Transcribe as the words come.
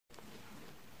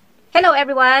Hello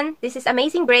everyone, this is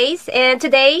Amazing Grace, and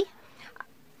today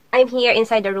I'm here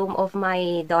inside the room of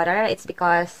my daughter. It's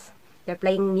because they're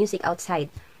playing music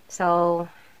outside. So,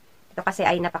 ito kasi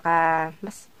ay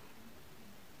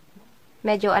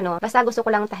basta gusto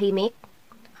ko lang tahimik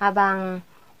habang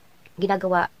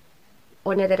ginagawa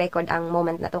or nire-record ang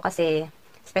moment na to kasi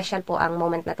special po ang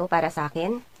moment na to para sa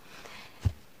akin.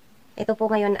 Ito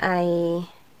po ngayon ay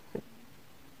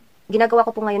ginagawa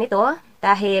ko po ngayon ito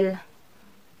dahil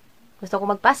gusto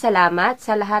ko magpasalamat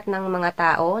sa lahat ng mga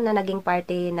tao na naging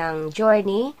parte ng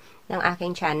journey ng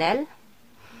aking channel.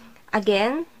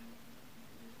 Again,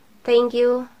 thank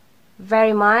you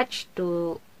very much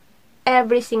to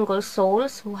every single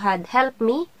souls who had helped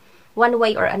me one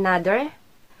way or another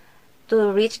to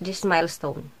reach this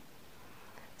milestone.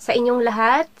 Sa inyong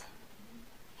lahat,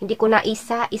 hindi ko na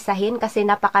isa-isahin kasi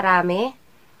napakarami.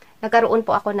 Nagkaroon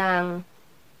po ako ng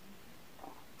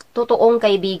totoong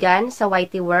kaibigan sa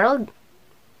YT world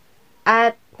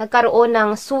at nagkaroon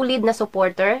ng solid na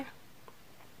supporter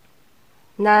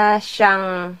na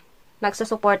siyang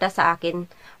nagsusuporta sa akin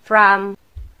from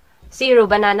 0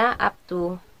 banana up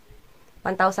to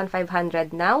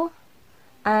 1,500 now,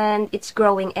 and it's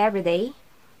growing every day.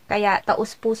 Kaya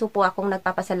taus-puso po akong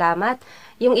nagpapasalamat.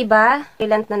 Yung iba,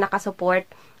 ilan na nakasupport,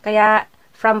 kaya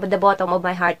from the bottom of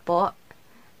my heart po,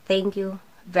 thank you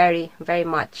very, very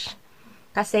much.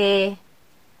 Kasi,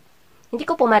 hindi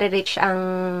ko po marireach ang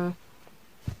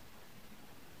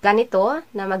ganito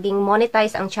na maging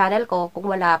monetize ang channel ko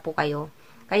kung wala po kayo.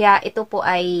 Kaya, ito po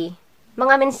ay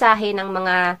mga mensahe ng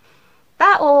mga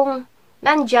taong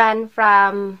nandyan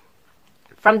from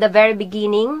the very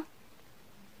beginning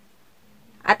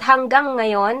at hanggang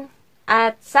ngayon.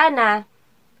 At sana,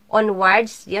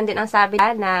 onwards, yun din ang sabi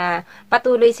na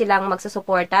patuloy silang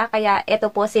magsusuporta. Kaya, ito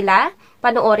po sila.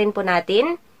 Panoorin po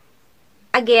natin.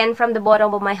 Again, from the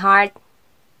bottom of my heart.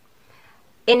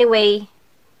 Anyway,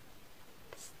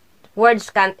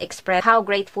 words can't express how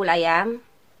grateful I am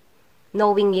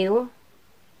knowing you,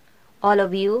 all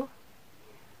of you.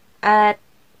 At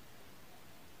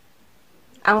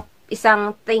ang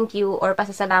isang thank you or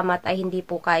pasasalamat ay hindi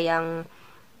po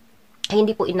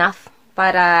enough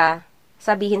para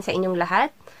sabihin sa inyong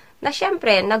lahat na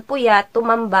syempre, nagpuyat,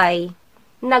 tumambay,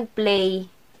 nagplay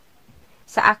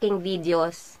sa aking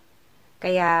videos.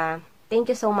 Kaya,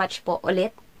 thank you so much po ulit.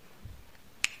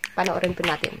 Panoorin po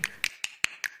natin.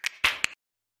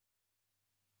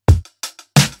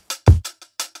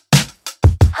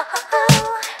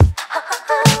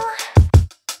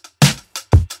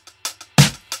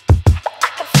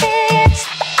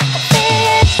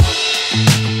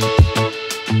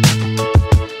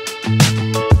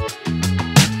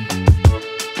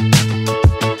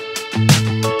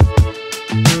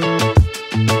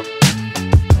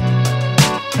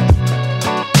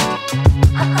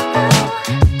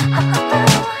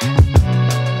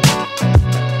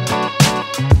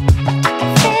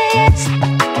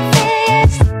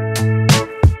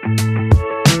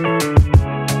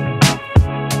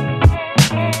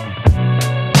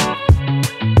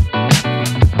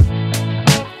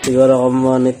 Siguro ako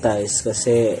monetize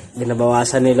kasi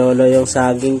binabawasan ni Lolo yung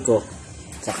saging ko.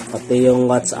 Tsaka pati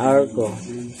yung watch hour ko.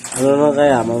 Ano naman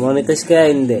kaya? Mamonetize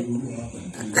kaya hindi?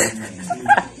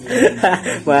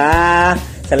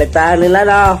 Salitaan nila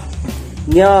no?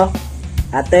 Nyo,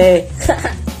 ate,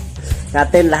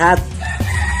 natin lahat.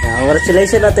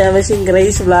 Congratulations natin Amazing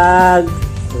Grace Vlog.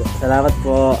 Salamat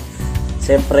po.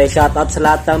 Siyempre, shoutout sa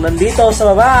lahat ng nandito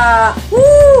sa baba.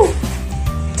 Woo!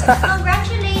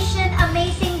 Congratulations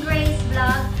Amazing Grace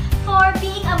Vlog for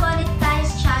being a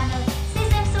monetized channel. Sis,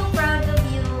 I'm so proud of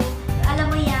you. Alam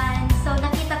mo yan. So,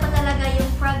 nakita ko talaga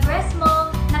yung progress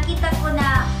mo. Nakita ko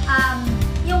na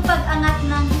yung pag-angat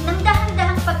ng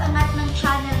dahan-dahang pag-angat ng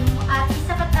channel mo. At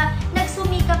isa ka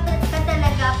nagsumikap ka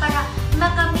talaga para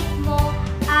makamit mo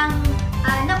ang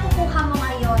nakukuha mo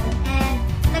ngayon. And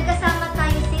nagkasama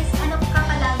tayo sis, ano ka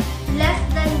pa lang, less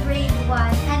than grade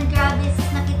 1. And grabe sis,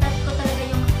 nakita ko talaga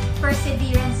yung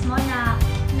perseverance mo na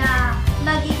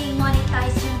magiging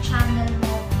monetize yung channel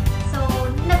mo. So,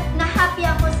 na-happy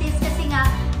ako sis kasi nga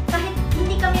kahit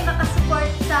hindi kami makasupport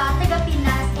sa taga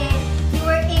Pinas, you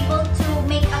were able to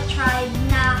make a tribe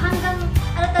na hanggang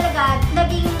talaga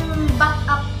naging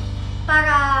backup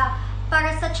para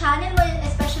sa channel mo,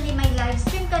 especially my live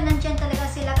stream ka, nandyan talaga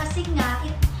sila kasi nga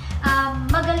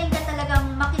magaling ka talagang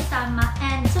makisama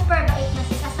and super bait na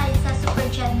sis, aside sa super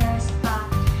generous pa.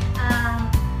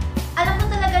 Alam ko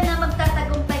talaga na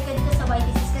magtatagumpay ka dito sa YT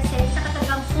sis kasi isa ka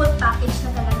talagang full package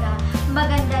na talaga.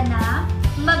 Maganda na,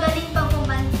 magaling pang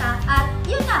kumanta at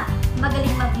yun na,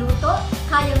 magaling magluto,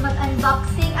 kayang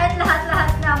mag-unboxing at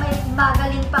lahat-lahat na may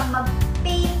magaling pang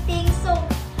mag-painting,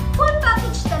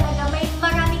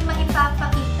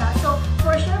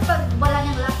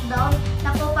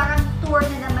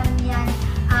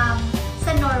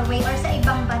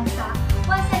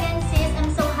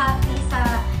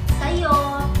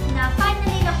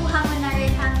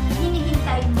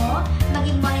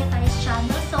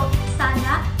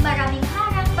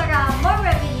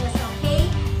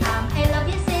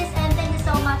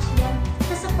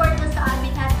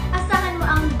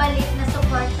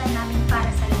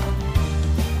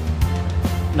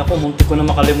 naku, munti ko na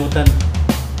makalimutan.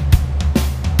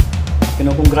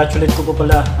 Kinocongratulate ko pa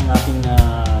pala ang aking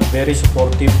very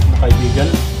supportive na kaibigan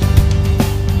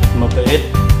at mabait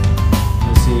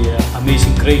na si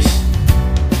Amazing Grace.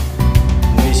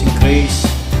 Amazing Grace,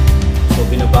 so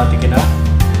binabati ka na.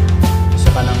 Isa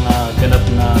ka ng ganap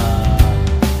na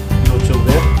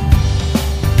YouTuber,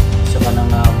 isa ka ng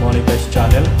monetized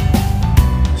channel.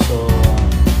 So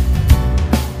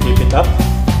keep it up,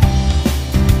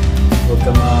 huwag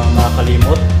kang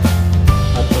makakalimot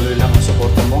at tuloy lang ang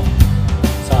suporta mo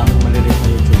sa aming maliliit na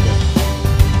YouTuber.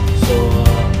 So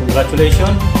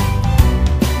congratulations,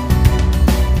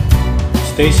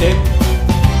 stay safe,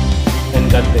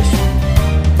 and God bless you.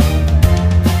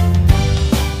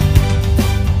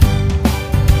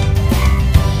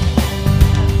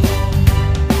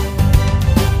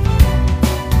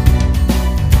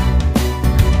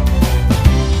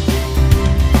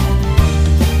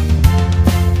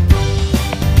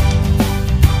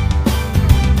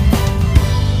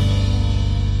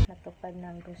 Natupad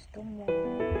ng gusto mo,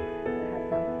 lahat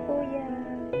ng kuya,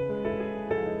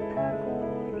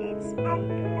 pagod, it's back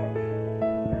to life.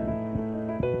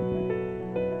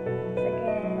 Once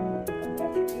again,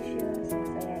 congratulations,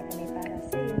 masaya kami para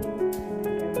sa iyo,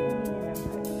 hanggang dulo ng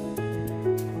hangin.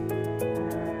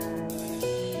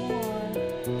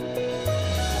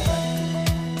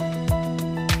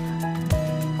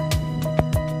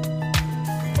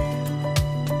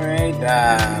 Alright,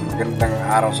 magandang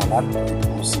araw sa lahat.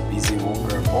 Ito po si Busy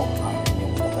Walker po. Ang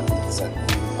inyong kapatid sa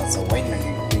pasaway ng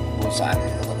click po sa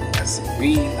ating kapatid na si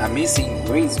Amazing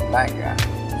Grace Vlog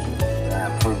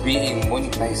for being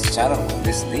monetized channel on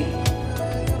this day.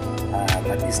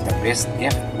 That is the best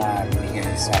gift na binigay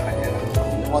sa kanya ng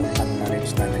Panginoon at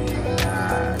na-reach na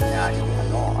niya yung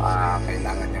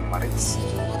kailangan niyang ma-reach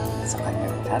sa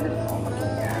kanyang channel o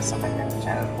maging sa kanyang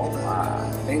channel po.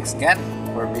 Thanks God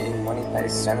for being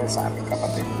monetized channel sa aming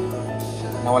kapatid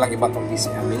na walang iba kundi si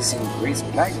Amazing Grace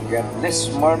Vlog. God bless,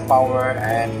 more power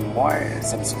and more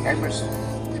subscribers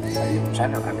sa iyong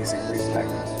channel, Amazing Grace Vlog.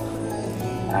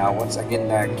 Once again,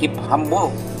 keep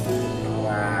humble.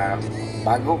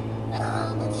 Bago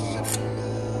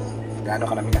gaano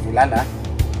ka namin nakilala,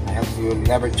 I hope you will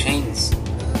never change.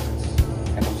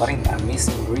 Ganun pa rin,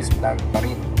 Amazing Grace Vlog pa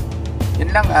rin. Yun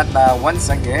lang, at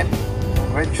once again,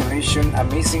 congratulations,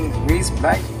 Amazing Grace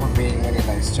Vlog for being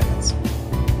monetized channels.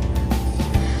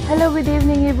 Hello, good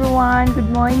evening everyone,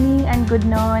 good morning and good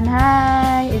noon.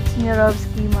 Hi, it's me,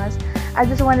 Robskimas. I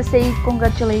just want to say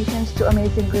congratulations to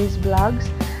Amazing Grace Vlogs.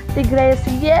 Tigres,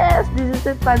 yes! This is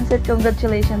a pancit.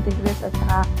 Congratulations, Tigres. At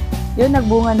saka, yun,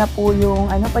 nagbunga na po yung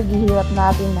paghihirap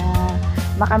natin na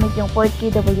makamit yung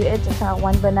 4K WH at saka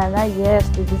 1 banana. Yes,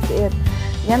 this is it.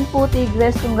 Yan po,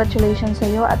 Tigres. Congratulations sa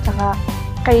iyo. At saka,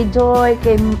 kay Joy,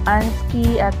 kay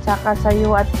Ansky, at saka sa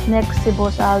iyo, at next si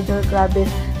Boss Aldo. Grabe.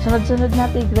 Sunod-sunod na,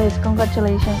 Tigres.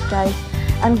 Congratulations, guys.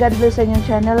 And God bless sa inyong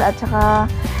channel. At saka,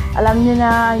 alam niyo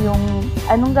na yung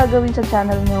anong gagawin sa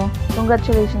channel niyo.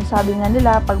 Congratulations. Sabi nga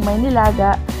nila, pag may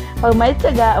nilaga, pag may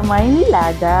tsaga, may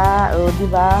nilaga. O, di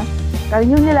ba? Kaya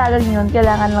yung nilagang yun,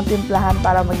 kailangan lang timplahan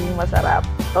para maging masarap.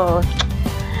 O,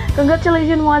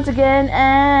 congratulations once again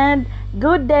and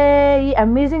good day,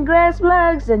 Amazing Grace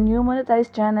Vlogs, the new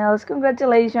monetized channels.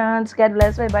 Congratulations. God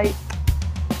bless. Bye-bye.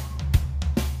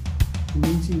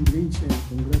 Amazing Grace, and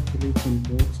congratulations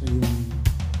po sa iyong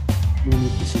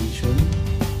monetization.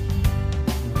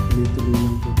 Tuloy-tuloy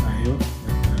lang po tayo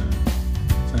at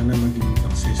sana maging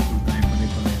successful tayo pa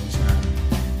ngayon sa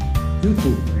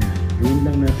YouTube. Ayan. Gawin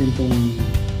lang natin itong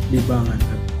libangan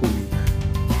at kulitan.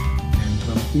 And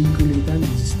from Team Kulitan,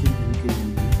 this is Team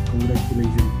NKND.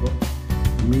 Congratulations po,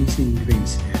 Amazing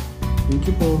Grace. Ayan. Thank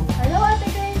you po. Hello, Ate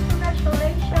Grace.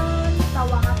 Congratulations. Sa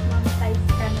wakas, monetize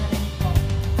ka na rin po.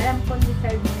 Alam ko,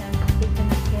 deserve mo yan kasi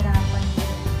pinaghirapan mo.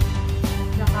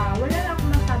 Saka, wala lang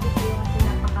akong masabi sa iyo kasi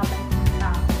napakabait mong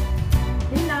tao.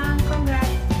 Yun lang.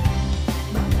 Congrats.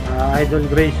 Idol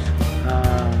Grace,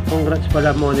 congrats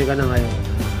pala, Monica na ngayon.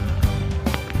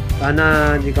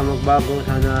 Sana hindi ka magbago,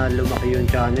 sana lumaki yung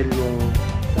channel mo.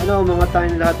 Sana mga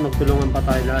tayong lahat, magtulungan pa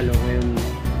tayo lalo. Ngayon,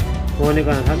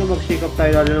 Monica, sana magsikap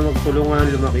tayo lalo na magtulungan,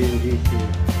 lumaki yung GC.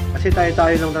 Kasi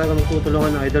tayo lang talaga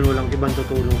magtutulungan, Idol, walang ibang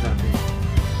tutulong sa atin.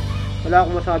 Wala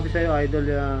akong masabi sa'yo, Idol.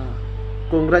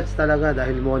 Congrats talaga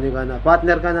dahil Monica na.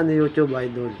 Partner ka na ni YouTube,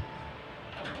 Idol.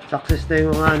 Success na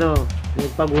yung mga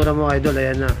yung pagura mo, Idol,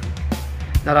 ayan na.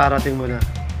 Nararating mo na.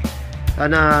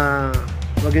 Sana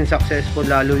maging successful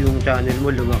lalo yung channel mo,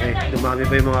 lumaki. Dumami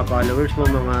pa yung mga followers mo,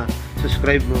 mga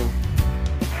subscribe mo.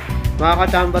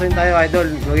 Makakachamba rin tayo, Idol.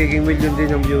 Magiging million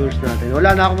din ang viewers natin.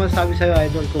 Wala na akong masasabi sa'yo,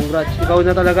 Idol. Congrats. Ikaw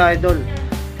na talaga, Idol.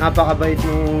 napakabait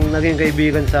nung naging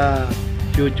kaibigan sa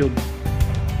YouTube.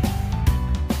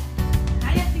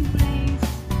 Hi, Ating Grace.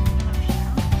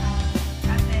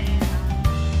 Ate,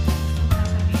 gusto ko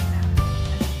lang sabihin na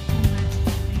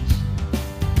congratulations.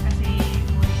 Kasi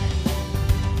muli na rin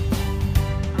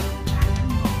ang channel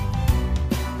mo.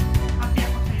 Happy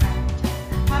ako sa'yo, Ate.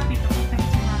 Happy to ko sa'yo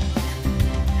si Mama.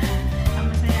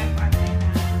 Masaya ako, Ate, na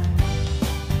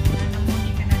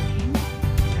namuni ka na din.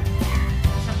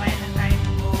 Sabay lang tayo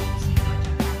po sino at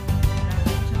saka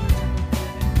sunod-sunod talaga.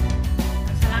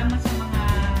 Salamat sa mga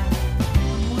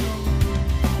tumulong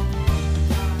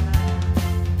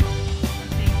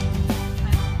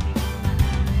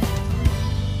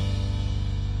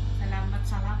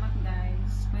sa salamat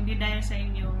guys. Kung hindi dahil sa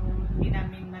inyo, hindi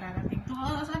namin mararating to.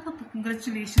 Sana po,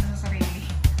 congratulations sa sarili.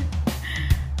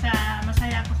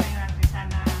 Masaya ako sa iyo, Ate.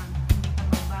 Sana hindi ka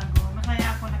magbago. Masaya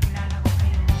ako na kilala ko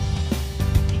kayo.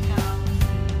 Ikaw,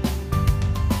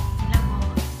 sila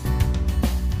boss.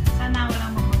 Sana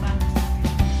walang magbabago sa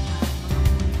atin.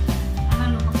 Sana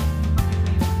lumaki kayo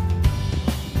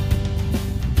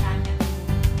channel mo.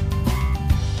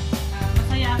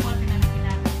 Masaya ako at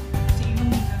nakilala. Kasi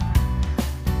inumin ka nga.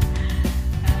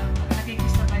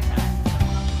 Nakikisabay sa ano, sa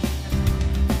mga kulitas.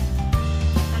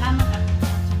 Salamat at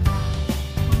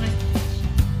congratulations.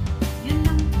 Yun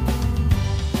lang po.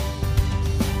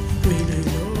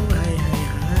 Hello, hi.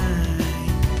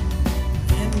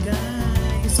 Ayan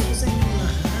guys, ito sa inyong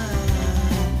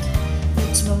lahat.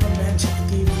 It's Mama Benchik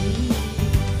TV.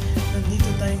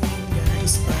 Nandito tayo ngayon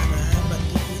guys para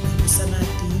batiin ang isa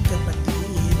nating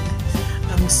kapatid,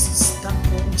 ang sista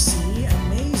kong si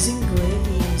Amazing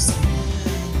Grace. Ayan.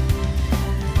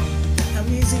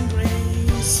 Amazing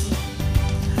Grace,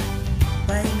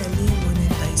 finally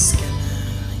monetize ka na.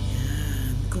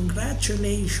 Ayan.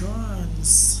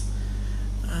 Congratulations.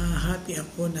 Happy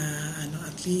ako na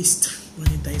at least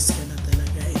monetize ka na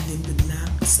talaga, and then good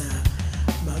luck sa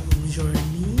bagong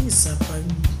journey sa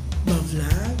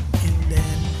pag-vlog, and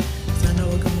then sana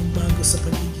huwag kang magbago sa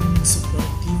pagiging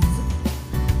supportive,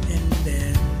 and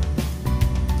then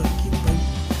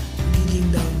pagiging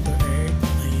down to earth.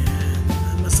 Ayan.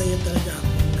 Masaya talaga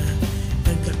ako na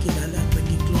nagkakilala at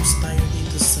naging close tayo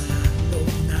dito sa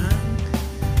loob ng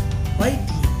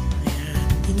YT. Ayan.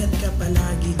 Ingat ka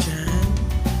palagi dyan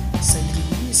sa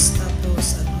Greece,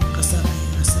 tapos kasama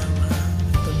yung asawa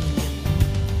at pamilya mo.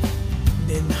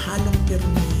 Then halong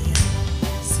pirmi,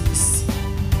 sis.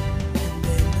 And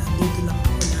then andito lang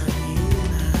ako lagi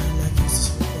na laging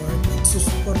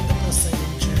susupport ako sa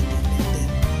iyong channel. And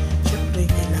then syempre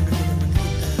kailangan din naman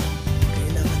kita,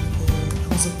 kailangan ko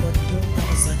ang support mo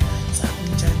para sa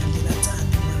aking channel din at sa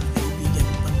ating mga kaibigan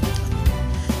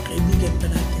pa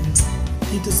natin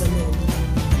dito sa loob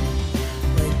ng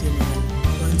YT World.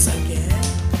 Once again,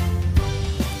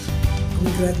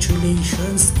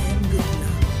 congratulations and good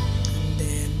luck. And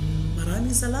then,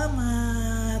 maraming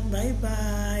salamat.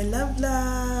 Bye-bye. Love.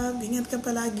 Ingat ka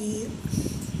palagi.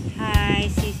 Hi,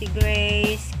 Sisi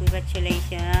Grace.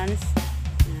 Congratulations.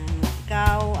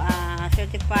 Ikaw,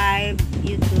 certified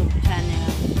YouTube channel.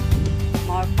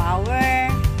 More power.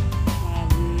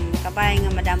 Kabay nga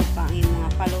madam pa ang iyong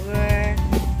mga follower.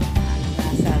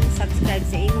 Subscribe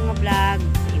sa iyong mga vlog,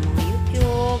 sa iyong mga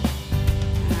YouTube.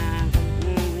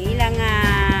 Ilang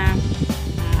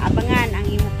abangan ang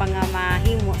iyong pang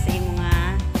mahimo sa iyong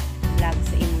mga vlog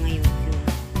sa iyong mga YouTube.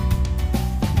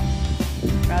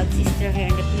 Proud sister here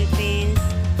in the Philippines.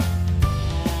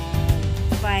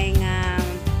 Kabay nga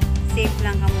safe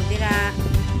lang kamo dira.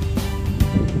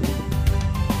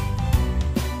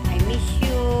 I miss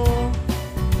you.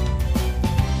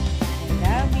 I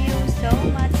love you so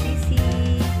much,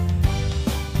 Sisi.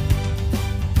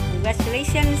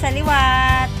 Congratulations sa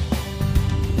liwat.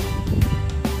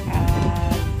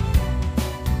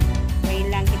 Ngayon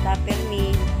lang kita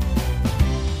permi.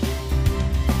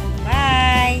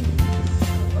 Bye.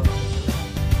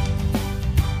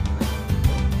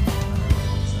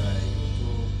 Sa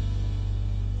YouTube.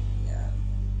 Yan.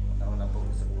 Una po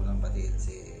gusto ko lang batiin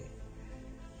si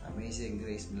Amazing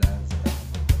Grace Vlog sa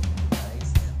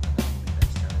Monetized and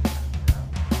Monetized channel. Guys,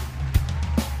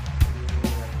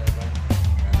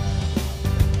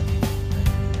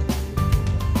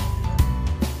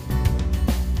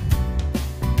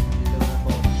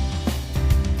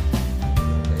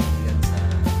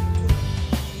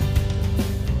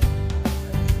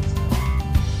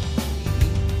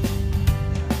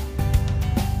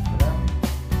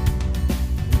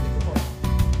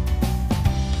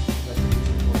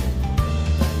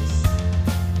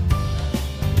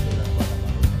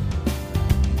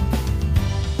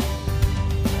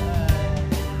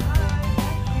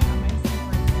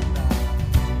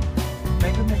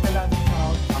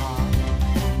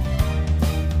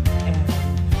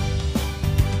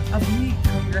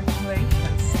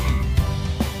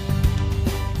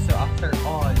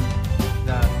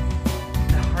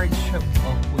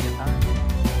 walang puyatan.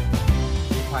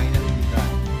 You finally began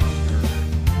your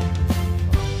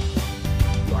monetization.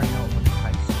 You are now on the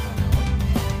high channel.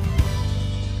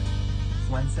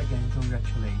 Once again,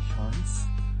 congratulations.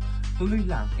 Tuloy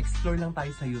lang, explore lang tayo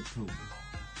sa YouTube.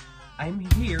 I'm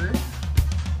here,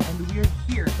 and we're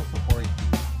here to support you.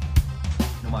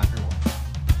 No matter what.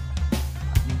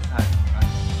 Minsan,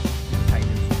 yung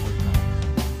silent support na.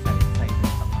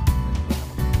 Silent support.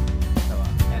 Nandun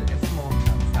ako sa LS mo,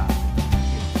 sa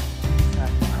minsan,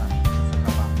 sa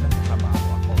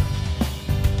trabaho ako.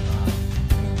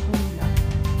 Tuloy lang.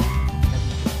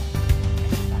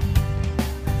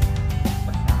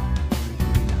 Basta,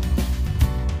 tuloy lang.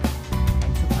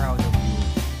 I'm so proud of you.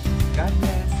 God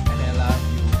bless, and I love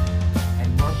you. And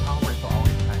more power to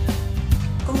our channel.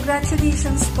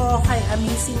 Congratulations po kay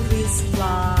Amazing Grace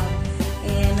Vlog.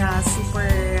 And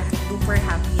super duper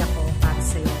happy ako para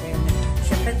sa iyo. And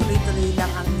syempre tuloy-tuloy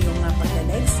lang ang iyong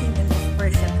pagla-livestream. And of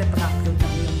course, syempre pag-upload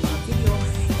ng iyong mga video.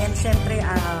 And syempre,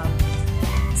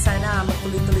 sana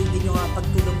magtuloy-tuloy din yung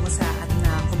pagtulong mo sa ating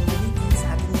community, sa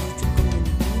ating YouTube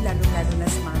community, lalo-lalo na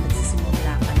sa mga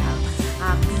nagsisimula pa lang.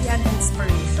 Be an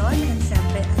inspiration. And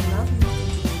syempre, I love you.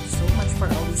 Thank you so much for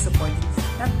always supporting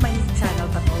not my channel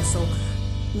but also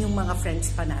yung mga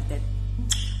friends pa natin.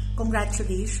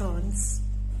 Congratulations!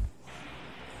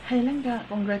 Hi Langga,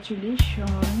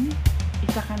 congratulations!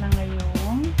 Isa ka na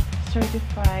ngayong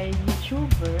certified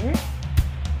YouTuber.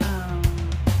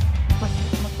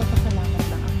 Magpapasalamat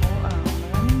lang ako.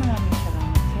 Maraming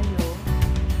salamat sa'yo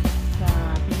sa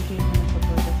binigay mo na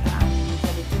suporta sa amin sa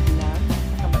little vlog,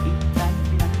 sa kabaitan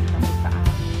na pinakita mo sa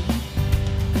amin.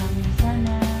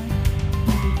 Sana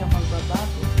hindi ka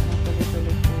magbabago. Sana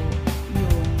tuloy-tuloy ko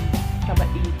yung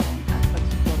kabaitan at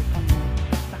pagsuporta mo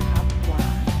sa kapwa.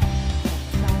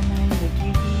 Sana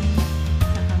nagiging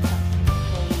sakang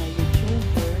successful na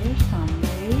YouTuber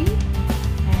someday.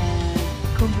 And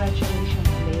congratulations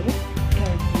ulit.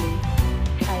 God bless.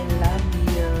 I love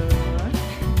you.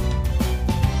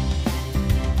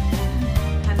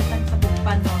 Halatang sabog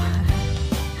pa, no?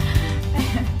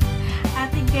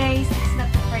 Ate guys, it's not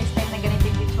the first time na ganito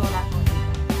yung bitsura ko.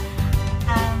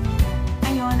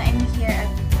 Ayun, I'm here at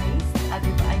the place.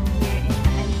 Diba, I'm here.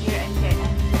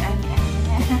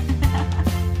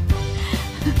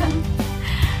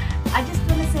 I just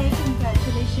wanna say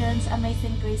congratulations,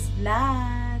 Amazing Grace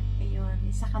Vlog. Ayun,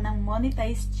 isa ka ng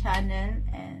monetized channel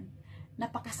and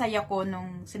napakasaya ko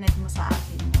nung sinend mo sa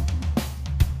akin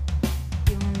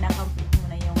yung na-complete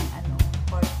mo na yung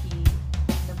 4K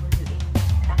WA.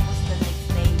 Tapos the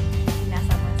next day,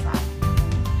 pinasa mo sa akin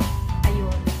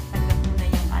ayun, tanggap mo na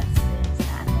yung AdSense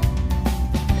na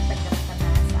natanggap ka na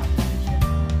sa application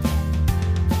mo.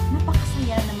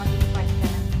 Napakasaya na maging part ka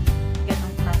ng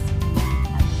ganong klase and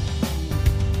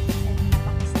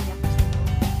napakasaya ko sa iyo.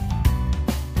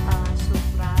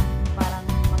 Sobra, parang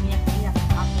mamiyak-iyak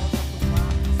ako sa tuwa.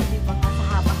 Kasi diba nga sa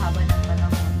haba-haba ng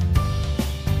panahon,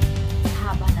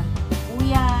 sa haba ng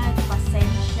pagpupuyat,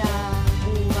 pasensya,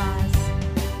 oras,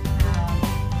 diba,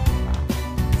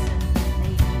 minsan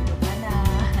nahihilo ka na,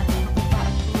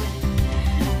 nakapagod,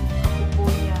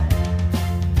 kapupuyat,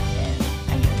 and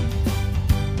ayun,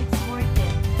 it's worth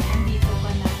it. Nandito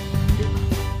ka na, diba?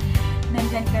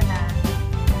 Nandyan ka na,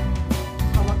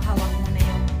 hawak-hawak mo na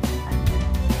yung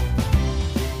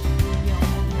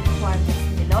requirements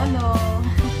ni Lolo.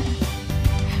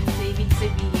 So, ibig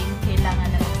sabihin, kailangan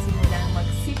na magsimulang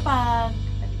magsipag,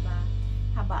 diba?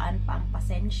 Habaan pa ang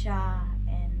pasensya,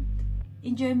 and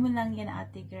enjoy mo lang yan,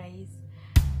 Ate Grace.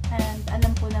 And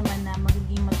alam ko naman na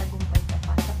magiging matagumpay ka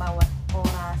pa sa bawat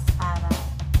oras, araw,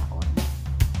 at taon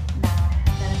na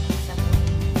darating sa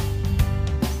buhay mo.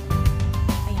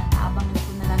 Ayan, aabangan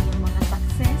ko na lang yung mga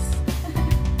success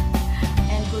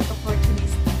and good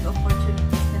opportunities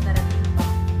na darating pa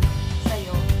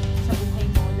sa'yo, sa buhay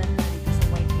mo, lalo na dito sa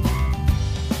white people.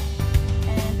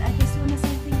 And I just wanna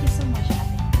say thank you so much,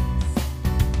 Ate Grace.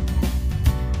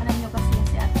 Alam nyo kasi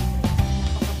si Ate Grace,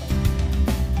 napakabait yan.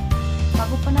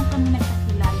 Bago pa lang kami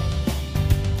nagkakilala,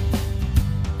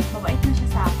 mabait na siya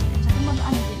sa akin. At saka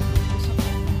mag-ano din, puso ko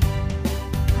na.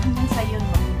 Hanggang sa yun,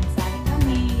 mag-mensahe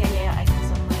kami, yayayaan ko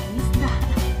sa mga isda.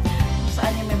 Kung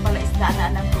saan yung may pala isda na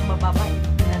alam kong bababay,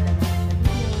 pinadala ko siya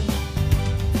doon.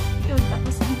 Yun,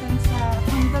 tapos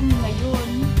hanggang ngayon,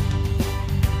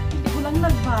 hindi ko lang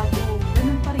nagbago.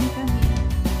 Ganun pa rin kami.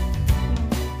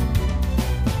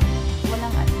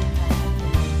 Walang bukan.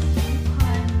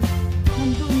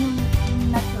 Nandun yung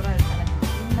natural talaga.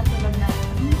 Yung natural na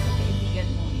kaibigan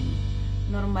mo.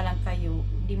 Normal lang kayo.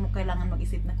 Hindi mo kailangan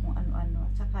mag-isip na kung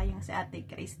ano-ano. At saka yung si Ate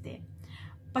Kriste.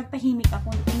 Pag tahimik ako,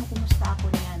 kinukumusta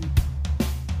ako niyan.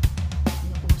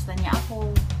 Kinukumusta niya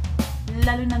ako.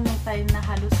 lalo na nung time na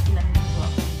halos ilang linggo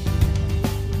ako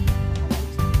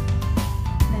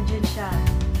nandiyan siya,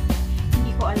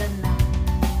 hindi ko alam na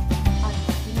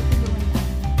tinutulungan niya.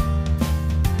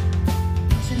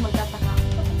 Kasi magtataka ako,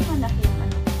 bakit malaki yung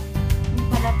ano, yung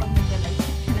pala pag nag-live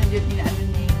nandiyan inaano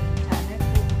niya yung channel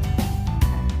ko,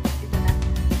 ito na,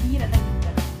 hihira lang yung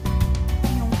gano'n,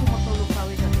 yung tumutulog ka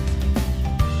without expectation,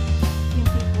 yung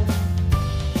tipong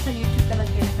sa YouTube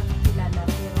talaga kayo nakakakilala,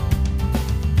 pero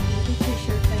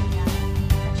i-pressure ka niya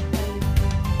at saka yung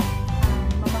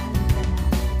mamahalin ka na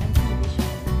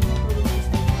unconditional, tumutulog ka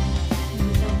sa iyo,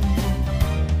 hindi siya huminahon ka pa,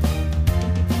 yung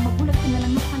tipong magulat ka na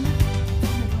lang, makala,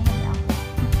 nagulungan niya ako.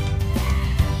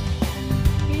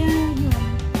 Kaya yun,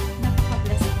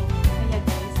 napaka-bless ko. Kaya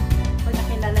guys, pag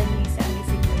nakilala niyo yung si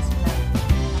Amazing Grace Vlog,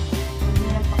 huwag niyo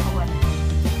nang pakawalan.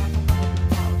 Napakagaling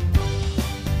tao niyo.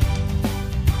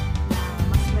 Na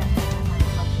maswerte ka naman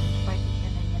pag party ka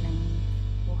na niya ng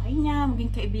buhay niya,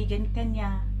 maging kaibigan ka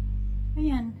niya.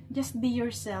 Ayan, just be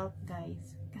yourself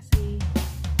guys. Kasi,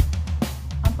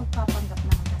 ang pagpapanggap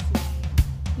naman kasi,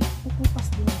 pupupas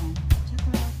din yan. At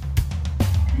saka,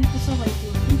 dito sa YT,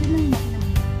 enjoy lang natin ang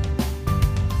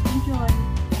enjoy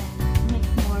and make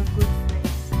more good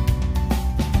friends.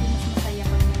 Kasi mas masaya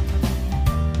pag meron pamilya.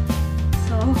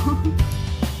 So,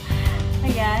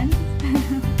 ayan.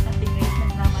 Ate Grace,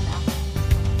 nagdrama na ako.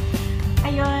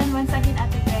 Ayun, once again,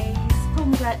 Ate Grace,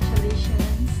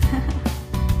 congratulations.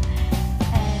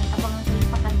 And abangan sa yung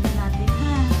pakanta natin,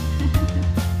 ha?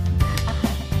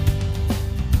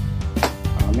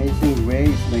 Amazing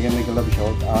Grace, mega love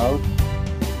shout out.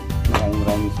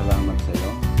 Maraming salamat sa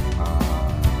iyo.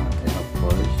 And of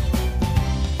course,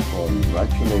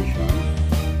 congratulations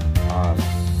as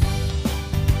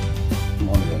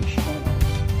Monetized channel.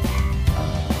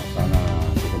 Sana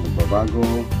hindi ka magbabago.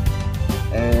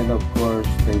 And of course,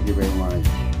 thank you very much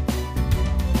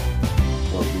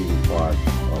for being part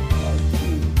of our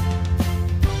team.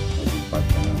 Naging part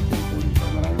ka ng team.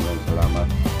 Maraming salamat.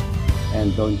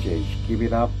 And don't change. Keep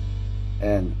it up.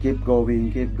 And keep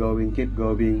going, keep going, keep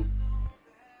going.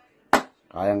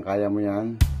 Kayang-kaya mo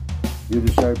yan. You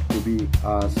deserve to be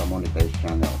sa Monetized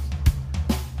channel.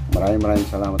 Maraming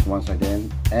salamat once again.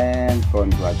 And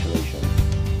congratulations.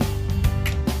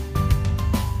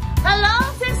 Hello,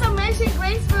 sis Amazing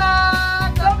Grace Vlog!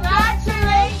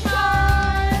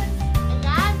 Congratulations!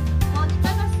 Ayan, Monica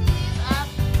na sis at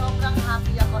sobrang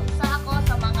happy ako. Isa ako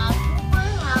sa mga super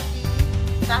happy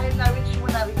dahil na-reach mo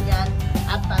na rin yan.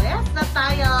 At parehas na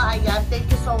tayo. Ayan, thank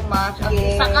you so much. At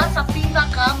isa ka sa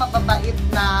pinaka mababait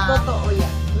na Totoo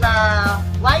yan. na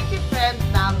YT friend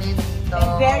namin dito.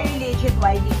 And very legit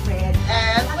YT friend.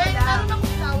 And wait, meron akong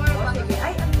flower. Sige,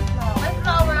 ay, ang flower. May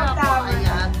flower ako.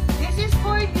 Ayan. This is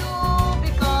for you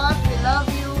because we love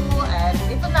you. And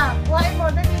ito na, kuhain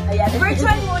mo. Ayan,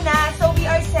 virtual muna. So we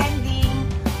are sending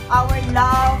our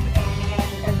love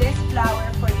and this flower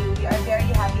for you. We are very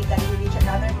happy that you reach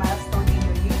another milestone in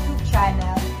your YouTube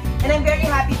channel. And I'm very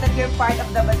happy that you're part of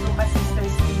the Bazooka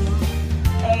Sisters team.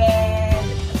 And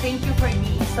thank you for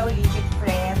being so legit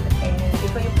friend. And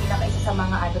ikaw yung pinaka-isa sa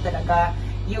mga ano talaga,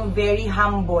 yung very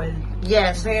humble.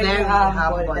 Yes, very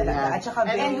humble talaga. yan. At saka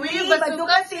And we, very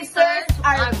Bazooka Sisters,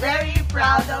 are very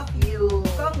proud of you.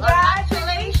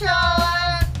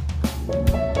 Congratulations!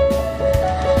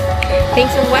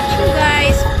 Thanks for watching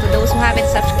guys. For those who haven't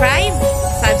subscribed,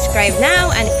 subscribe now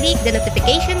and click the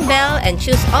notification bell and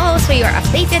choose all so you are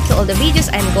updated to all the videos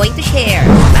I'm going to share.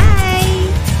 Bye!